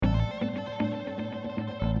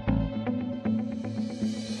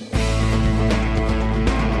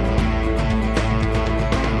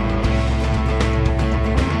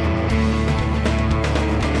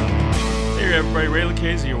Ray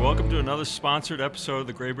Lucchese here. Welcome to another sponsored episode of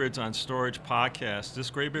the Graybeards on Storage podcast. This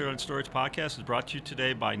Graybeard on Storage podcast is brought to you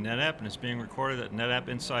today by NetApp, and it's being recorded at NetApp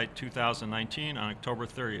Insight 2019 on October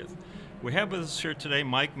 30th. We have with us here today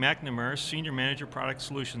Mike McNamara, Senior Manager Product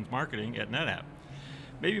Solutions Marketing at NetApp.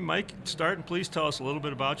 Maybe Mike, start and please tell us a little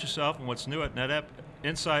bit about yourself and what's new at NetApp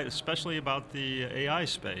Insight, especially about the AI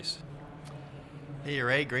space. Hey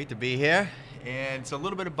Ray, great to be here. And so a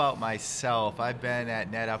little bit about myself. I've been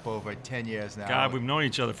at NetApp over 10 years now. God, we've known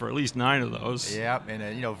each other for at least 9 of those. Yep,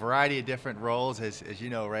 and a variety of different roles, as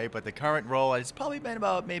you know, Ray. But the current role, it's probably been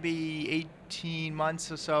about maybe 18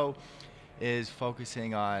 months or so, is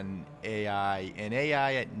focusing on AI. And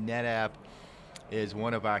AI at NetApp is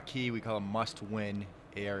one of our key, we call them must-win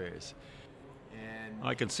areas. And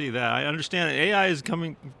I can see that. I understand that AI is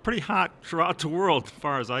coming pretty hot throughout the world, as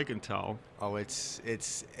far as I can tell. Oh, it's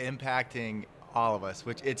impacting all of us,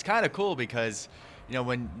 which it's kind of cool because,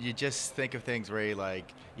 when you just think of things, Ray,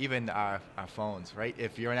 like even our phones, right?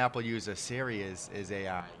 If you're an Apple user, Siri is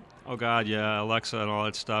AI. Oh God, yeah, Alexa and all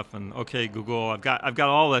that stuff, and okay, Google. I've got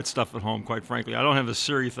all that stuff at home. Quite frankly, I don't have a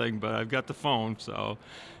Siri thing, but I've got the phone, so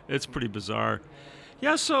it's pretty bizarre.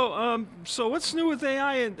 Yeah, so what's new with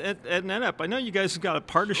AI at NetApp? I know you guys have got a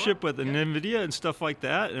partnership with NVIDIA and stuff like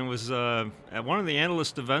that, and it was at one of the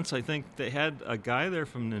analyst events, I think they had a guy there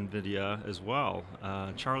from NVIDIA as well,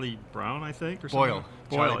 Charlie Brown, I think, or something?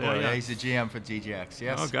 Boyle, yeah. He's the GM for DGX,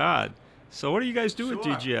 yes. Oh, God. So what do you guys do with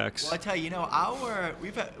DGX? Well, I tell you, we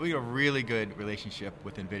have a really good relationship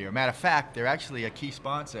with NVIDIA. Matter of fact, they're actually a key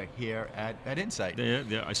sponsor here at Insight.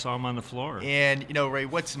 Yeah, I saw them on the floor. And, Ray,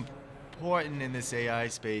 what's important in this AI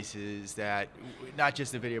space is that not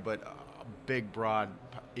just NVIDIA, but a big, broad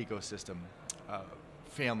ecosystem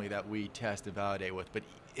family that we test and validate with. But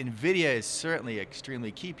NVIDIA is certainly an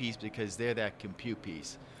extremely key piece because they're that compute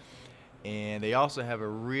piece. And they also have a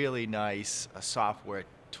really nice software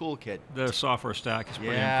toolkit. Their software stack is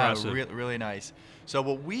pretty impressive. Yeah, really nice. So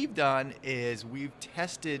what we've done is we've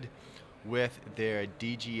tested with their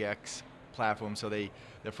DGX platform. So the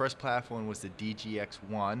first platform was the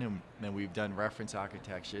DGX1, and then we've done reference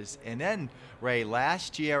architectures. And then, Ray,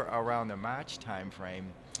 last year around the March timeframe,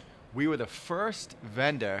 we were the first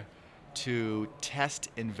vendor to test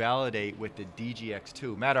and validate with the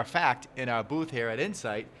DGX2. Matter of fact, in our booth here at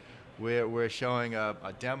Insight, we're showing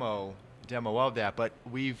a demo of that. But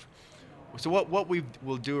what we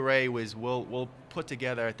will do, Ray, is we'll put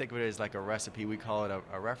together, I think of it as like a recipe, we call it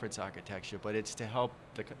a reference architecture, but it's to help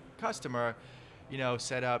the customer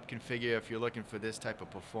set up, configure if you're looking for this type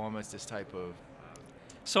of performance, this type of...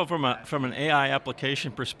 So from an AI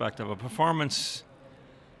application perspective, a performance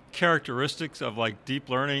characteristics of like deep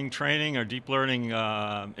learning training or deep learning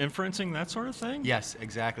inferencing, that sort of thing? Yes,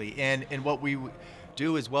 exactly. And what we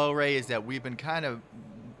do as well, Ray, is that we've been kind of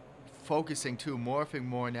focusing morphing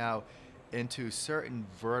more now into certain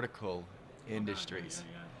vertical industries.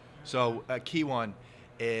 So a key one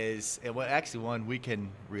is, and one we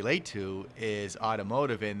can relate to is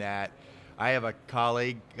automotive, in that I have a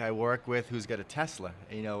colleague I work with who's got a Tesla,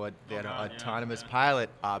 autonomous pilot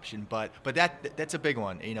option, but that's a big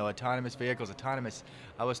one, autonomous vehicles,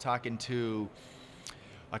 I was talking to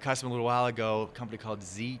a customer a little while ago, a company called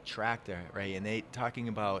Z Tractor, right? And they talking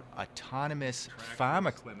about autonomous farm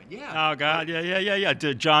equipment. Yeah. Oh God, yeah.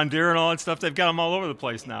 John Deere and all that stuff. They've got them all over the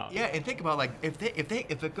place now. Yeah, and think about like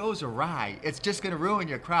if it goes awry, it's just going to ruin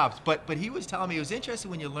your crops. But he was telling me it was interesting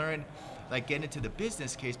when you learn, like get into the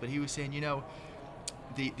business case. But he was saying,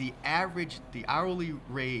 the hourly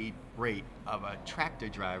rate of a tractor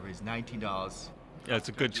driver is $19. Yeah, it's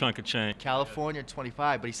a good chunk of change. California,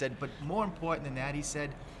 25. But he said, but more important than that, he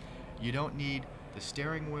said, you don't need the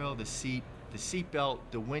steering wheel, the seat belt,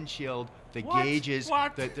 the windshield, the gauges,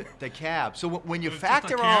 the cab. So when you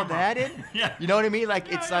factor all that in, you know what I mean?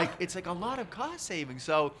 Like it's like a lot of cost savings.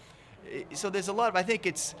 So there's a lot of, I think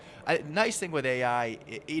it's a nice thing with AI.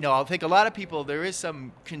 I think a lot of people, there is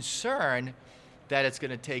some concern that it's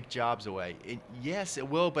going to take jobs away. Yes, it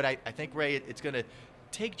will, but I think, Ray, it's going to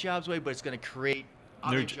take jobs away, but it's going to create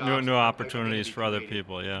new opportunities for other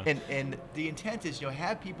people, yeah. And the intent is,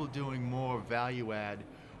 have people doing more value add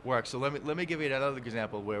work. So let me give you another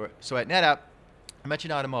example so at NetApp, I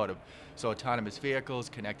mentioned automotive, so autonomous vehicles,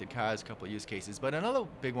 connected cars, a couple of use cases. But another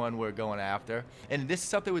big one we're going after, and this is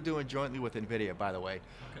something we're doing jointly with NVIDIA, by the way,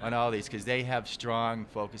 on all these, because they have strong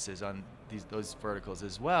focuses on those verticals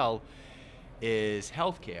as well, is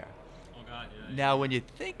healthcare. Oh God, yeah. Now, when you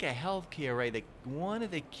think of healthcare, right, one of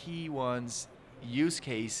the key ones use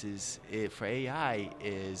cases for AI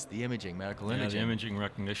is the imaging, medical Yeah, imaging. the imaging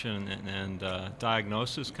recognition and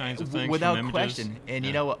diagnosis kinds of things Without from images. question. And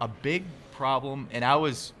you know, a big problem, and I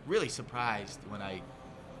was really surprised when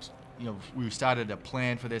we started to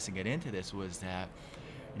plan for this and get into this, was that,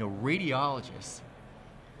 radiologists,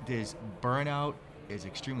 there's burnout is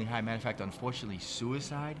extremely high. Matter of fact, unfortunately,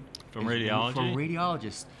 suicide From is radiology? from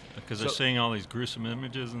radiologists. Because they're So- seeing all these gruesome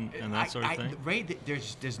images and that sort of thing.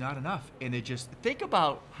 There's not enough, and it just think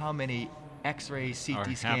about how many X-rays, Are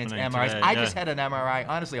CT scans, happening MRIs. today, I yeah. just had an MRI,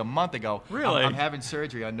 honestly, a month ago. Really? I'm having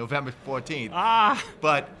surgery on November 14th. Ah!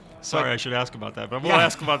 But Sorry, I should ask about that, but we'll Yeah.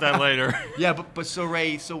 ask about that later. yeah, but so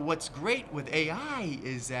Ray, so what's great with AI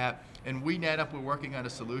is that, and we're working on a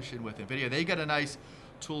solution with NVIDIA. They got a nice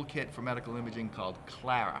toolkit for medical imaging called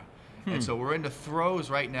Clara. And so we're in the throes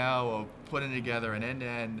right now of putting together an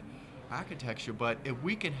end-to-end architecture, but if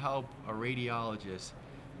we can help a radiologist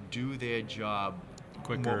do their job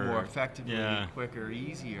Quicker, more effectively, yeah. quicker,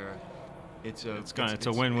 easier, it's a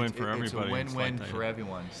win-win for everybody. It's a It's win-win like that. for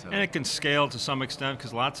everyone. So. And it can scale to some extent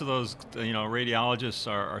because lots of those, radiologists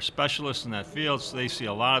are specialists in that field, so they see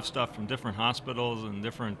a lot of stuff from different hospitals and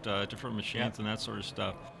different machines Yep. and that sort of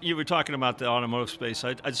stuff. You were talking about the automotive space.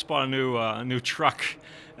 I just bought a new truck,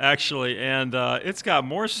 actually, and it's got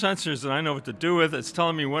more sensors than I know what to do with. It's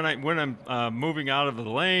telling me when I'm moving out of the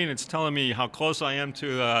lane. It's telling me how close I am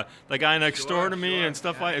to the guy next door to me and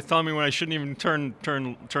stuff like. It's telling me when I shouldn't even turn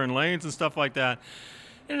lanes and stuff like that.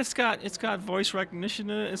 And it's got voice recognition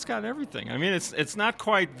in it. It's got everything. I mean, it's not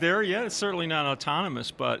quite there yet. It's certainly not autonomous,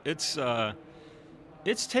 but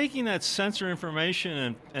it's taking that sensor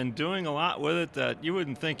information and doing a lot with it that you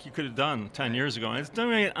wouldn't think you could have done 10 years ago. And it's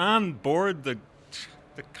doing it on board the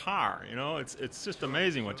car. It's just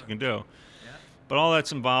amazing what you can do. But all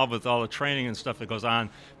that's involved with all the training and stuff that goes on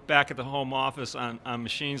back at the home office on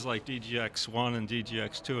machines like DGX1 and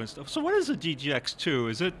DGX2 and stuff. So what is a DGX2?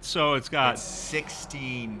 Is it so it's got It's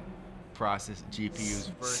 16 process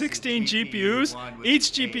GPUs. versus 16 GPU GPUs? one with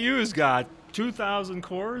Each 8. GPU's got 2,000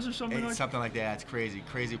 cores or something It's like that? something like that. It's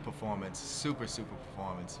crazy performance, super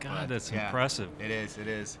performance. God, But, that's yeah, impressive. It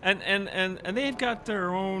is. And they've got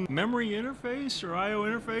their own memory interface or I/O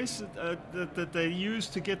interface that they use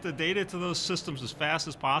to get the data to those systems as fast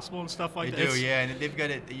as possible and stuff like They that. do, It's- yeah, and they've got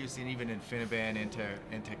it. They use even InfiniBand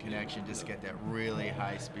interconnection just to get that really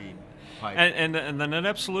high speed pipe. And the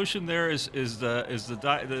NetApp solution there is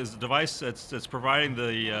the device that's providing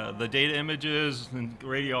the data images and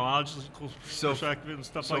radiological So- perspective and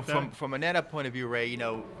stuff So like that. from a NetApp point of view, Ray,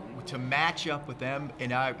 to match up with them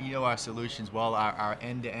in our solutions, well, our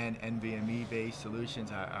end-to-end NVMe based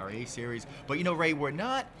solutions, our A series. But Ray, we're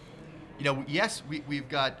not. Yes,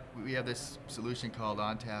 we have this solution called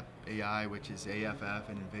ONTAP AI, which is AFF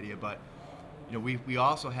and NVIDIA, but we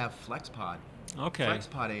also have FlexPod. Okay.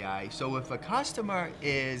 FlexPod AI. So if a customer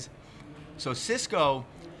so Cisco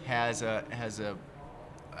has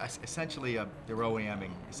essentially they're OEMing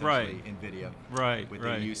essentially NVIDIA Right. with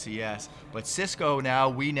Right. their UCS, but Cisco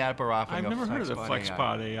now NetApp are offering I've never heard of the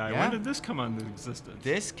FlexPod AI. Yeah? When did this come into existence?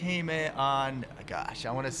 This came in on, I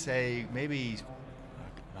want to say maybe,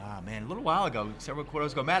 a little while ago, several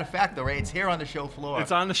quarters ago. Matter of fact, though, Ray, it's here on the show floor.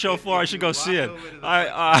 It's on the show floor. I should go Walk see it. over to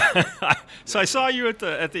the So I saw you at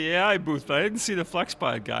the AI booth, but I didn't see the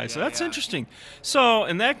FlexPod guy. So Yeah, that's yeah. interesting. So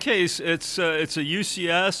in that case, it's a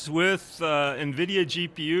UCS with NVIDIA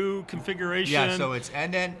GPU configuration. Yeah, so it's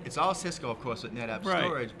it's all Cisco, of course, with NetApp Right.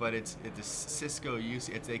 storage, but it's the Cisco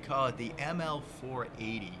they call it the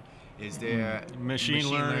ML480. Is their Machine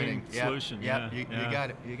learning Yep, solution, Yep, yeah, you yeah. got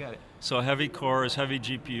it. So heavy cores, heavy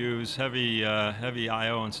GPUs, heavy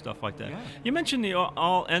I/O and stuff like that. Yeah. You mentioned the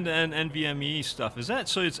all end-to-end NVMe stuff. Is that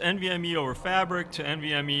so? It's NVMe over Fabric to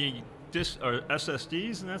NVMe or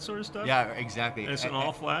SSDs and that sort of stuff. Yeah, exactly. And it's an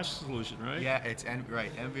all-flash solution, right? Yeah, it's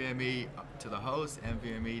NVMe to the host,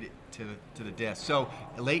 NVMe to the disk. So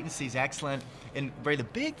latency is excellent, and Ray, the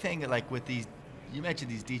big thing like with these, you mentioned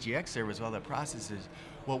these DGX servers, all their processors.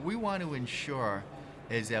 What we want to ensure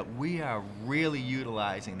is that we are really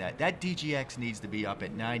utilizing that. That DGX needs to be up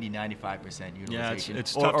at 90-95% utilization.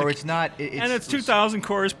 it's tough or to it's not. And it's 2,000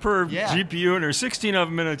 cores per Yeah. GPU, and there's 16 of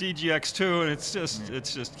them in a DGX2, and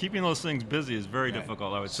it's just keeping those things busy is very Right.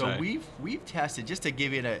 difficult, I would So say. we've tested, just to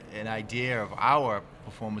give you an idea of our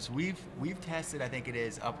performance. We've tested, I think it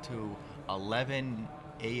is up to 11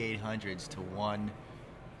 A800s to 1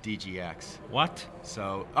 DGX. What?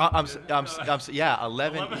 So yeah,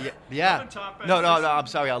 11. 11 Yeah. 11 top end No, systems? I'm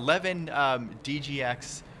sorry. 11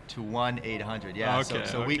 DGX to 1-800. Yeah. Okay,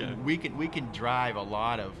 So okay. we can drive a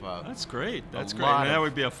lot of. That's great. That's great. lot And that of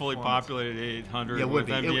would be a fully performance. populated 800 Yeah, it would with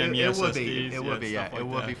be. NVMe It would SSDs. be. It would be. Yeah, stuff it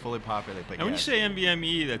like would that. be fully populated. But And when you yes. say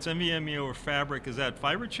NVMe, that's NVMe over Fabric. Is that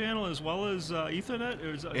fiber channel as well as Ethernet?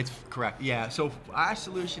 Or is that... It's correct. Yeah. So our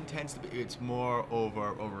solution tends to be it's more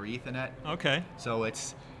over Ethernet. Okay. So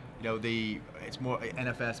it's it's more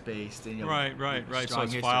NFS based. And, Right. So strong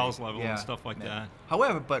it's history. files level Yeah. and stuff like Yeah. that.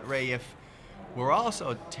 However, but Ray, if we're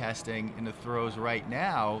also testing in the throes right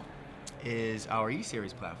now is our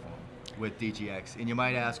E-Series platform with DGX. And you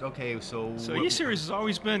might ask, okay, so E-Series has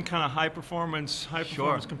always been kind of high performance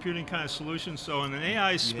computing kind of solution. So in an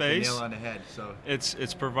AI you hit the space, nail on the head. So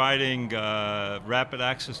it's providing rapid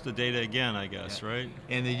access to data again, I guess, right?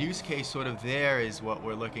 and the use case sort of there is what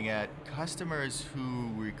we're looking at: customers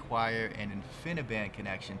who require an InfiniBand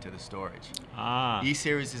connection to the storage. Ah.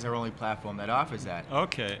 E-Series is our only platform that offers that.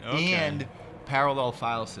 Okay. And parallel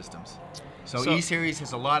file systems. So E-Series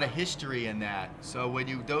has a lot of history in that. So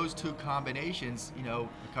when those two combinations, the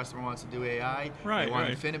customer wants to do AI, Right, they want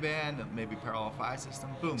right. InfiniBand, maybe parallel file system,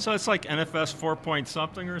 boom. So it's like NFS 4 point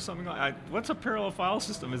something or something like. What's a parallel file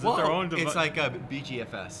system? Is it their own device? It's like a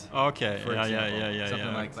BGFS. Okay. For example, Yeah.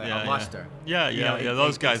 something like that. Yeah, A Luster. Yeah.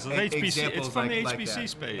 Those guys. Those HPC. Examples It's from the like HPC that.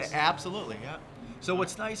 space. Absolutely, yeah. So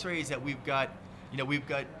what's nice, Ray, is that we've got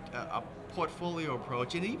a portfolio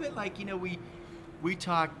approach, and even we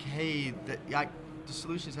talk, hey, the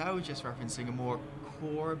solutions I was just referencing are more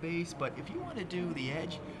core based, but if you want to do the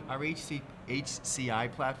edge, our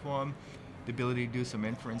HCI platform, the ability to do some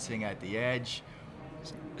inferencing at the edge.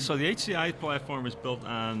 So the HCI platform is built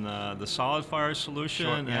on the SolidFire solution,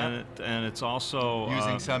 Sure, yeah. and it's also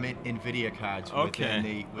Using some NVIDIA cards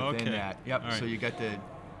within that. Yep. All right. So you got the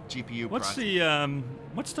GPU. What's processor.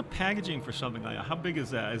 what's the packaging for something like that? How big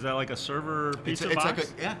is that? Is that like a server pizza It's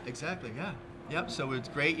box? yeah, exactly. Yeah. Yep. So it's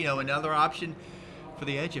great. Another option for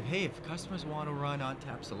the edge of, hey, if customers want to run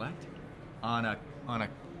ONTAP Select on a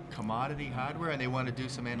commodity hardware and they want to do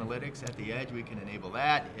some analytics at the edge, we can enable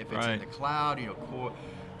that. If it's in the cloud, core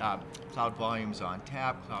cloud volumes on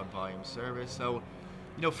tap, cloud volume service. So,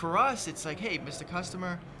 for us, it's like, hey, Mr.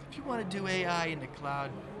 Customer, if you want to do AI in the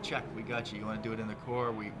cloud, check, we got you. You want to do it in the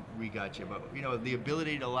core, we got you. But the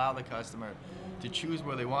ability to allow the customer to choose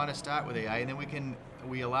where they want to start with AI, and then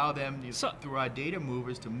we allow them through our data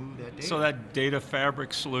movers to move that data. So that data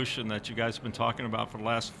fabric solution that you guys have been talking about for the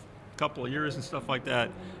last couple of years and stuff like that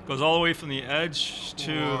goes all the way from the edge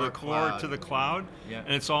to the core to the cloud,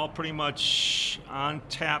 and it's all pretty much on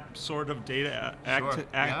tap sort of data and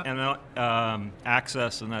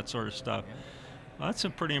access and that sort of stuff. Yeah. Well, that's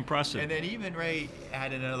pretty impressive. And then even Ray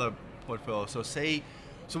had another portfolio. So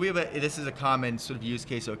we have this is a common sort of use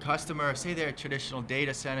case. So a customer, say they're a traditional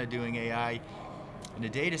data center doing AI in a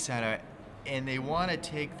data center, and they want to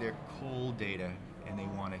take their cold data and they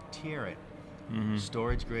want to tier it. Mm-hmm.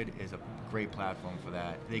 StorageGrid is a great platform for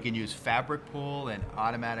that. They can use Fabric Pool and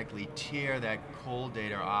automatically tier that cold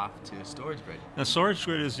data off to StorageGrid. Now,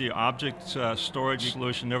 StorageGrid is the object storage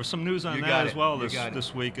solution. There was some news on that as well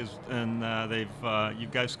this week, and you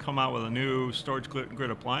guys come out with a new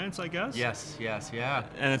StorageGrid appliance, I guess. Yes, yeah.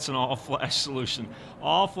 And it's an all-flash solution,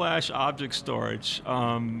 all-flash object storage,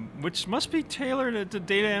 which must be tailored to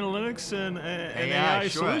data analytics and AI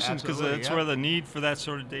solutions, because it's where the need for that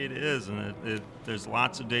sort of data is, and there's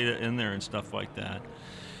lots of data in there and stuff like that.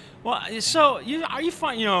 Well, so are you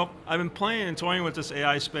finding, I've been playing and toying with this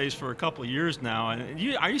AI space for a couple of years now,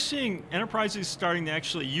 and are you seeing enterprises starting to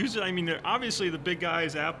actually use it? I mean, obviously the big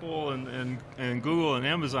guys, Apple and Google and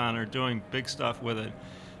Amazon, are doing big stuff with it,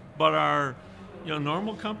 but are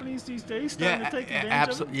normal companies these days starting to take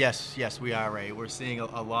advantage of it? Yes, we are, Ray. We're seeing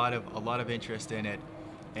a lot of interest in it,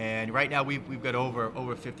 and right now we've got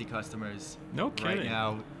over 50 customers. No kidding. Right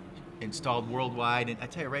now, installed worldwide, and I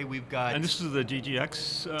tell you, Ray, we've got. And this is the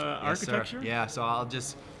DGX architecture. Sir. Yeah. So I'll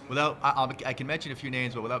just I can mention a few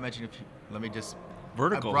names, but without mentioning let me just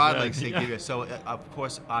verticals broadly say. So of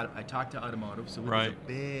course, I talked to automotive. So we're a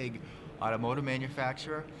big automotive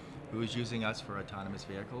manufacturer who's using us for autonomous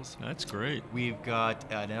vehicles. That's great. We've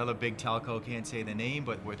got another big telco, can't say the name,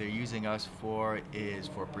 but what they're using us for is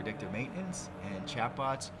for predictive maintenance and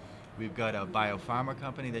chatbots. We've got a biopharma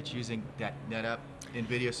company that's using that NetApp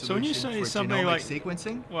NVIDIA solution so when you say for something genomic like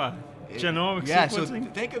sequencing. What? Genomic sequencing? Yeah, so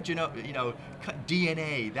think of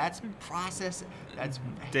DNA. That's process. That's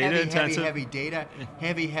data intensive. Heavy data.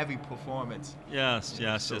 Heavy performance. Yes.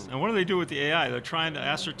 And what do they do with the AI? They're trying to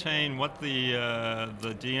ascertain what the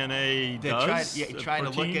DNA does. They're trying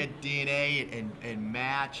to look at DNA and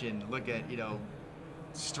match and look at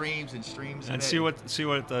streams and streams and of see it.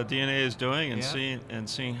 what the DNA is doing, and Yeah.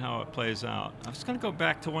 seeing how it plays out. I was going to go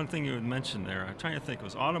back to one thing you had mentioned there. I'm trying to think. It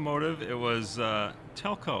was automotive. It was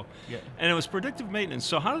telco, Yeah. and it was predictive maintenance.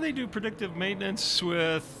 So how do they do predictive maintenance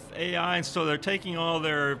with AI? And so they're taking all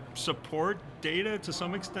their support data to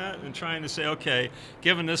some extent and trying to say, okay,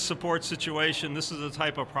 given this support situation, this is the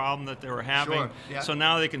type of problem that they were having. Sure, yeah. So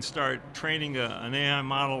now they can start training an AI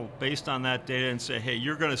model based on that data and say, hey,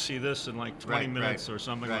 you're going to see this in like 20 minutes or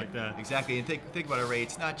something like that. Exactly, and think about it, Ray.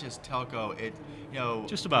 It's not just telco. It,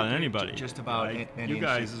 Just about anybody. Just about Right? any You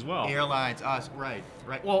guys industry. as well. Airlines, us, right.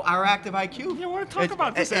 Well, our Active IQ. Yeah, I want to talk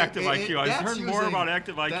about this Active IQ. I that's heard more using- about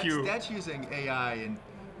Active IQ. That's using AI and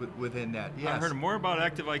within that. Yes. I heard more about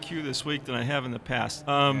Active IQ this week than I have in the past.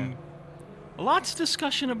 Lots of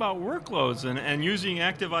discussion about workloads and using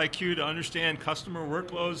Active IQ to understand customer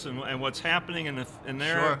workloads and what's happening in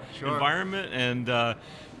their Sure. environment, and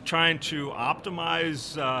trying to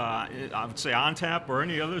optimize, I would say, ONTAP or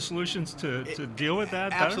any other solutions to deal with that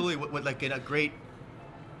better? Absolutely. What like in a great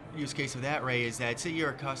use case of that, Ray, is that say you're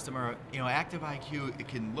a customer, Active IQ, it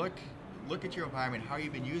can look at your environment, how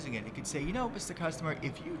you've been using it. It can say, Mr. Customer,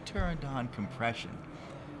 if you turned on compression,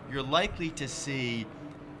 you're likely to see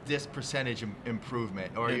this percentage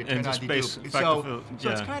improvement, or you And turn on just base dedupe. effective- So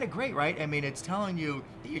it's yeah. kind of great, right? I mean, it's telling you,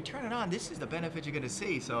 you turn it on, this is the benefit you're going to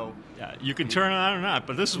see. So Yeah, you can turn it on or not,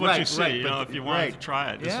 but this is what you Right, see. right, but If you wanted right. to try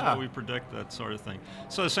it, this is Yeah. what we predict, that sort of thing.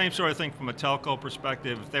 So the same sort of thing from a telco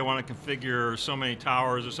perspective. If they want to configure so many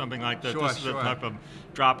towers or something like that, Sure, this is the sure. type of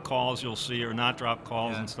drop calls you'll see, or not drop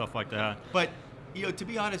calls Yeah. and stuff like that. But to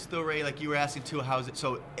be honest though, Ray, like you were asking too, how's it?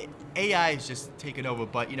 So AI is just taken over.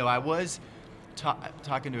 But I was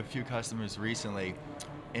talking to a few customers recently,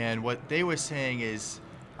 and what they were saying is,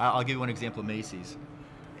 I'll give you one example: Macy's.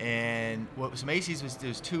 And so Macy's was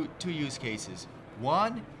there's two use cases.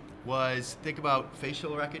 One was think about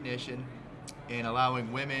facial recognition and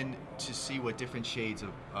allowing women to see what different shades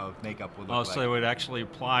of makeup would look like. So they would actually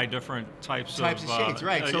apply different types Of of shades,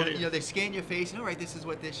 right? So yeah. they scan your face, and all right, this is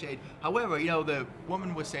what this shade. However, the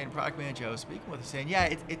woman was saying, product manager I was speaking with, was saying, yeah,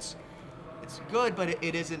 it's good, but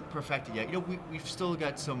it isn't perfected yet. We've still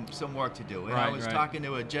got some work to do. And I was talking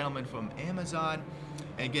to a gentleman from Amazon,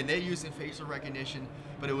 and again, they're using facial recognition,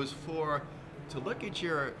 but it was to look at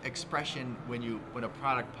your expression when a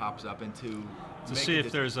product pops up, and to make see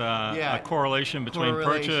if there's a Yeah. correlation between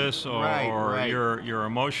Correlation. purchase or Right. your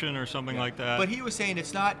emotion or something like that. But he was saying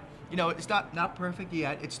it's not, it's not perfect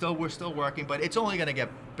yet. We're still working, but it's only going to get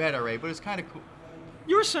better, Ray. But it's kind of cool.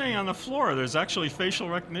 You were saying on the floor, there's actually facial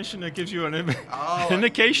recognition that gives you an Oh.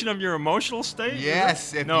 indication of your emotional state?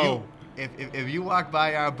 Yes. If If you walk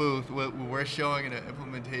by our booth, we're showing an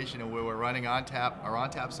implementation of where we're running our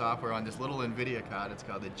ONTAP software on this little NVIDIA card. It's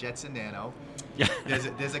called the Jetson Nano. Yeah.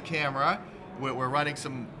 There's a camera. We're running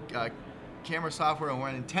some camera software, and we're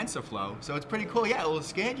in TensorFlow. So it's pretty cool. Yeah, it will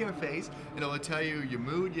scan your face, and it will tell you your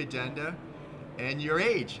mood, your gender, and your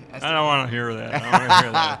age. I don't want to hear that. I don't want to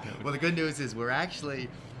hear that. Well, the good news is we're actually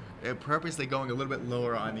purposely going a little bit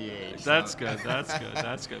lower on the age. That's so. good. That's good.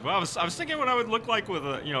 That's good. Well, I was thinking what I would look like with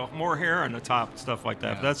more hair on the top, stuff like that.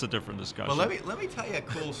 Yeah. But that's a different discussion. Well, let me tell you a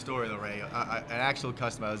cool story, though, Ray. An actual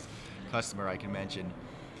customer I can mention.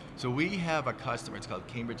 So we have a customer. It's called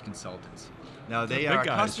Cambridge Consultants. Now they They're are big a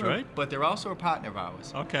guys, customer, right? but they're also a partner of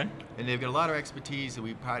ours. Okay. And they've got a lot of expertise, and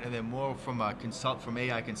we partner them more from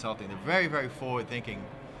AI consulting. They're very, very forward-thinking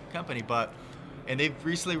company, and they've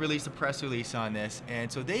recently released a press release on this.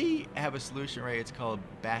 And so they have a solution, Ray. It's called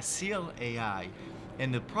Bacille AI.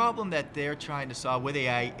 And the problem that they're trying to solve with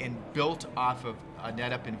AI, and built off of a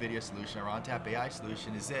NetApp NVIDIA solution or ONTAP AI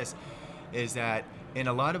solution, is that in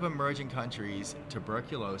a lot of emerging countries,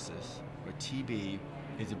 tuberculosis or TB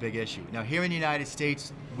is a big issue. Now here in the United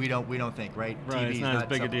States, we don't think, right? Right. TB It's is not as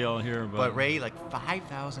big a something- deal here, But Ray, like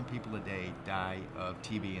 5,000 people a day die of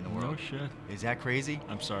TB in the world. No shit. Is that crazy?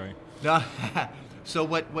 I'm sorry. No. So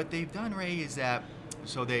what they've done, Ray, is that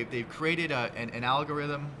they've created an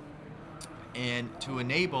algorithm, and to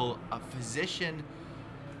enable a physician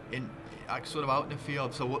sort of out in the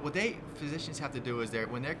field. So what physicians have to do is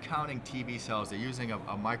when they're counting TB cells, they're using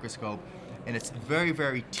a microscope, and it's very,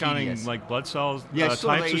 very tedious. Counting like blood cells types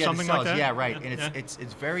sort of, or the something cells. like that? Yeah, right. Yeah, And yeah. it's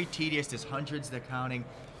very tedious. There's hundreds they're counting.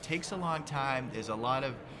 Takes a long time. There's a lot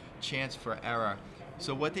of chance for error.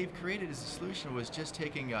 So what they've created as a solution was just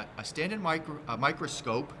taking a standard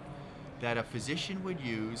microscope that a physician would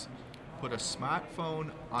use, put a smartphone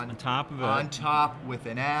on top of it. on top with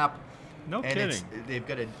an app. No and kidding. They've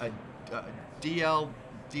got a DL,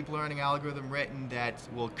 deep learning algorithm written that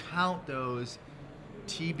will count those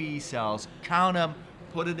TB cells, count them,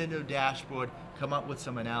 put it into a dashboard, come up with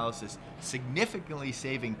some analysis, significantly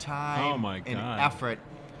saving time Oh my and God. effort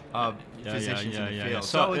of physicians in the field.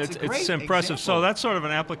 So it's a great impressive. So example. that sort of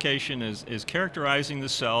an application is characterizing the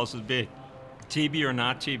cells as being TB or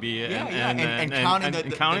not TB, and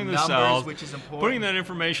counting the numbers, cells, which is important. putting that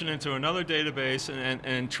information into another database,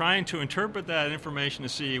 and trying to interpret that information to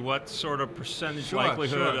see what sort of percentage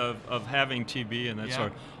likelihood of having TB and that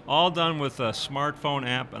sort. All done with a smartphone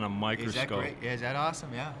app and a microscope. Is that great? Is that awesome?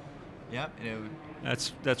 Yeah. Yep.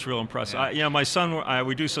 That's real impressive. Yeah. My son,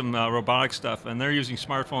 we do some robotic stuff, and they're using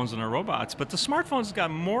smartphones in their robots. But the smartphone's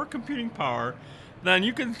got more computing power than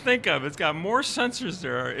you can think of. It's got more sensors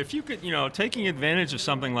there. If you could, taking advantage of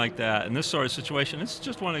something like that in this sort of situation, it's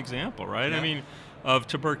just one example, right? Yeah. I mean, of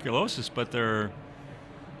tuberculosis, but there are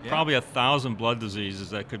probably 1,000 blood diseases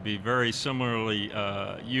that could be very similarly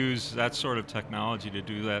use that sort of technology to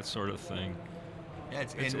do that sort of thing. Yeah,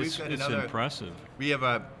 It's impressive. We have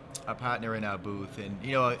a partner in our booth, and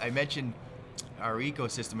I mentioned our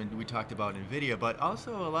ecosystem, and we talked about NVIDIA, but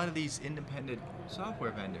also a lot of these independent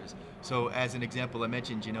software vendors. So as an example, I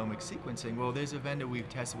mentioned genomic sequencing. Well, there's a vendor we've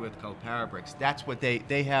tested with called Parabricks. That's what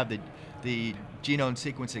they have, the genome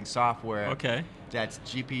sequencing software. Okay. That's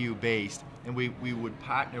GPU based, and we would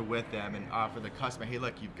partner with them and offer the customer, hey,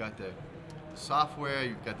 look, you've got the software,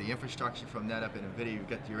 you've got the infrastructure from NetApp and NVIDIA, you've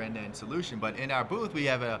got your end-to-end solution. But in our booth, we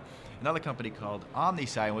have another company called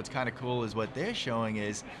OmniSci, and what's kind of cool is what they're showing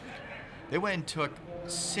is they went and took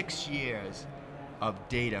 6 years of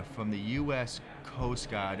data from the U.S. Coast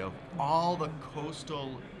Guard of all the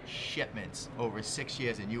coastal shipments over 6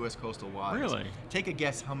 years in U.S. coastal waters. Really? Take a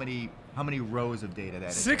guess how many rows of data that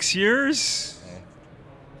is. 6 years?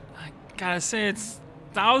 Yeah. I gotta say, it's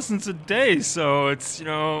thousands of days. So it's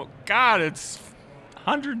it's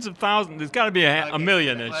hundreds of thousands. It's got to be a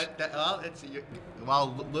million-ish. A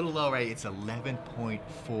little low, right? It's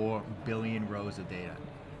 11.4 billion rows of data.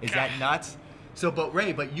 Is that nuts? So, but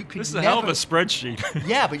you could. This is a hell of a spreadsheet.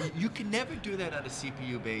 Yeah, but you can never do that on a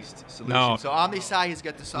CPU-based solution. No. So OmniSci has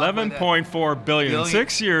got the software. 11.4 billion.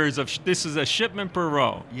 6 years of this is a shipment per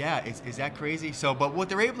row. Yeah, is that crazy? So, but what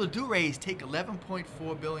they're able to do, Ray, is take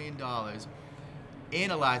 $11.4 billion,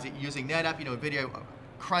 analyze it using NetApp, NVIDIA,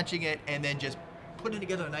 crunching it, and then just putting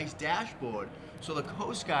together a nice dashboard so the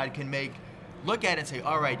Coast Guard can look at it and say,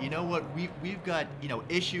 all right, you know what, we've got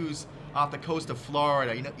issues off the coast of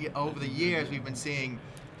Florida. Over the years we've been seeing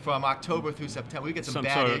from October through September, we get some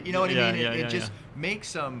bad. You know what I mean? It just makes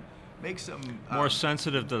some more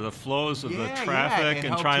sensitive to the flows of the yeah, traffic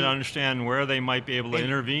and trying to to understand where they might be able to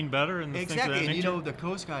intervene better and things of that exactly. nature. And the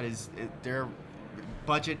Coast Guard their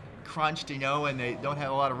budget crunched, and they don't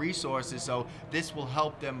have a lot of resources, so this will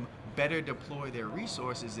help them better deploy their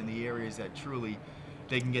resources in the areas that truly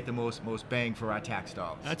they can get the most bang for our tax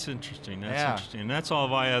dollars. That's interesting. Interesting. And that's all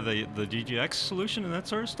via the DGX solution and that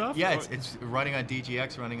sort of stuff? Yeah, it's running on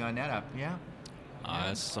DGX, running on NetApp. Yeah.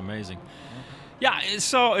 That's amazing. Yeah,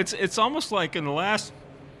 so it's almost like in the last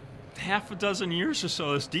half a dozen years or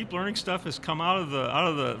so, this deep learning stuff has come out of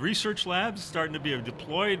the research labs, starting to be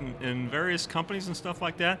deployed in various companies and stuff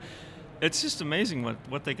like that. It's just amazing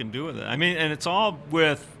what they can do with it. I mean, and it's all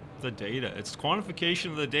with the data. It's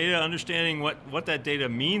quantification of the data, understanding what that data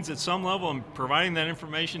means at some level, and providing that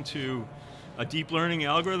information to a deep learning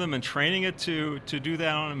algorithm and training it to do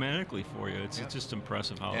that automatically for you. It's just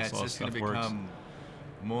impressive how this all stuff works. It's just going to become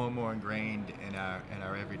more and more ingrained in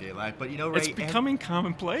our everyday life. But Ray, it's becoming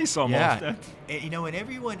commonplace almost. Yeah, and and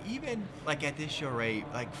everyone, even like at this show, Ray,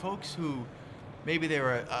 like folks who maybe they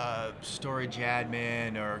were a storage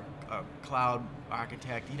admin or a cloud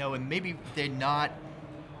architect, and maybe they're not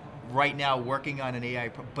right now working on an AI,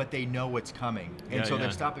 but they know what's coming. And so they're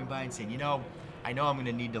stopping by and saying, I know I'm going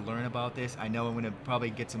to need to learn about this. I know I'm going to probably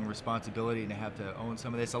get some responsibility and have to own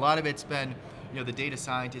some of this. A lot of it's been, the data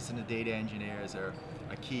scientists and the data engineers are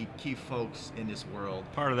key folks in this world.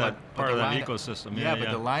 Part of that ecosystem. Yeah, but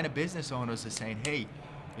the line of business owners are saying, hey,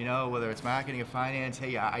 whether it's marketing or finance,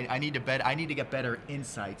 hey, I need to get better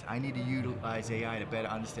insights. I need to utilize AI to better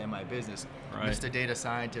understand my business. Right. Mr. Data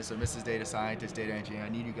Scientist or Mrs. Data Scientist, data engineer, I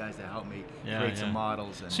need you guys to help me create some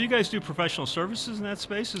models. So you guys do professional services in that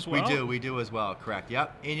space as well? We do as well, correct.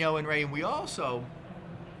 Yep. And Ray, we also,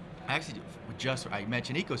 I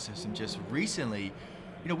mentioned ecosystem just recently.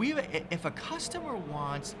 If a customer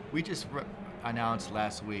wants, we just announced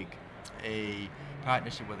last week a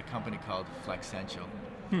partnership with a company called Flexential.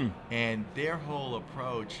 And their whole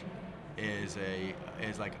approach is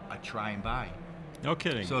like a try and buy. No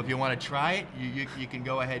kidding. So if you want to try it, you can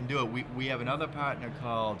go ahead and do it. We have another partner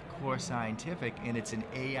called Core Scientific, and it's an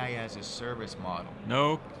AI as a service model.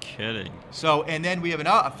 No kidding. So, and then we have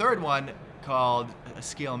a third one, called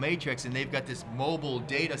Scale Matrix, and they've got this mobile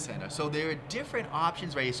data center. So there are different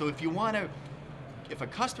options right here. So if a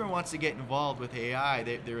customer wants to get involved with AI,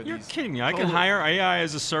 there are You're these. kidding me. I can hire AI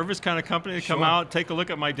as a service kind of company to come Sure. out, take a look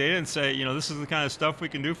at my data and say, this is the kind of stuff we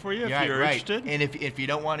can do for you if you're interested. And if you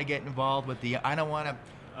don't want to get involved with I don't want to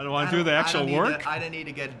do the actual work. I don't need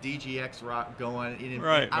to get a DGX rock going.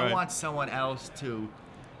 Right, I right. want someone else to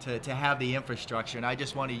have the infrastructure, and I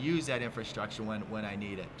just want to use that infrastructure when I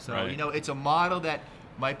need it. So Right. it's a model that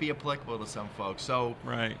might be applicable to some folks. So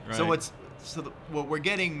Right. what we're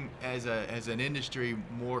getting as an industry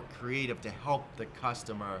more creative to help the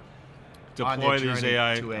customer on their Deploy these journey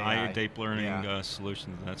AI, to AI. deep learning Yeah.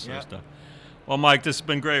 solutions and that sort Yeah. of stuff. Well, Mike, this has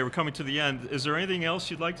been great. We're coming to the end. Is there anything else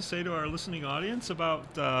you'd like to say to our listening audience about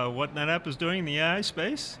what NetApp is doing in the AI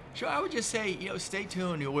space? Sure, I would just say, stay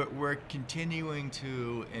tuned. We're continuing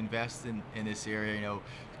to invest in this area.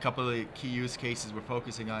 A couple of the key use cases we're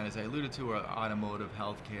focusing on, as I alluded to, are automotive,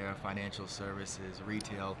 healthcare, financial services,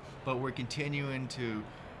 retail. But we're continuing to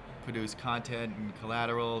produce content and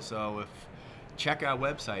collateral. So check our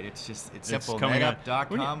website. It's simple. coming up.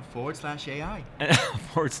 NetApp.com/AI.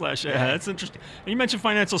 /AI. That's interesting. And you mentioned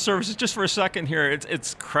financial services. Just for a second here,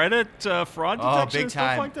 it's credit fraud detection big and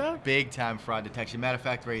time, stuff like that? big time fraud detection. Matter of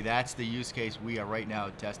fact, Ray, that's the use case we are right now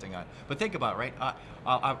testing on. But think about it, right?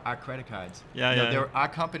 Our credit cards. Yeah. Our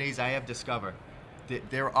companies, I have discovered,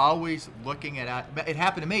 they're always looking at it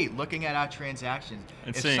happened to me, looking at our transactions.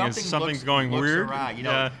 And if seeing, is something's going looks weird? awry,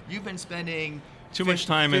 Yeah. You've been spending Too much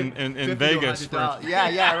time in $50 Vegas. to $100.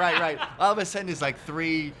 Yeah, right. All of a sudden, there's like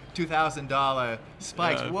 $2,000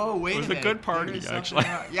 spikes. Whoa, wait a minute. It was a good party, There is actually.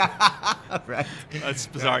 something wrong. Yeah, right. That's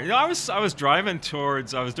bizarre. I was driving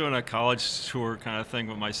towards. I was doing a college tour kind of thing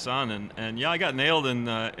with my son, and I got nailed in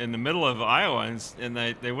the middle of Iowa, and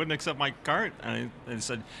they wouldn't accept my card, and they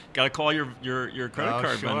said, "Got to call your credit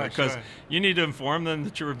card vendor because you need to inform them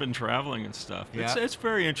that you've been traveling and stuff." Yeah. It's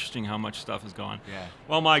very interesting how much stuff has gone. Yeah.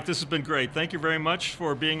 Well, Mike, this has been great. Thank you very much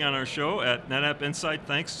for being on our show at NetApp Insight.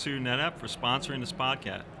 Thanks to NetApp for sponsoring this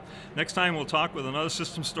podcast. Next time, we'll talk with another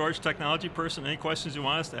system storage technology person. Any questions you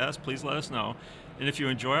want us to ask, please let us know. And if you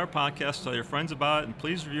enjoy our podcast, tell your friends about it, and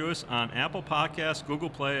please review us on Apple Podcasts, Google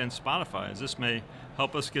Play, and Spotify, as this may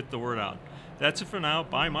help us get the word out. That's it for now.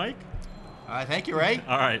 Bye, Mike. Thank you, Ray.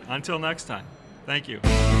 All right. Until next time. Thank you.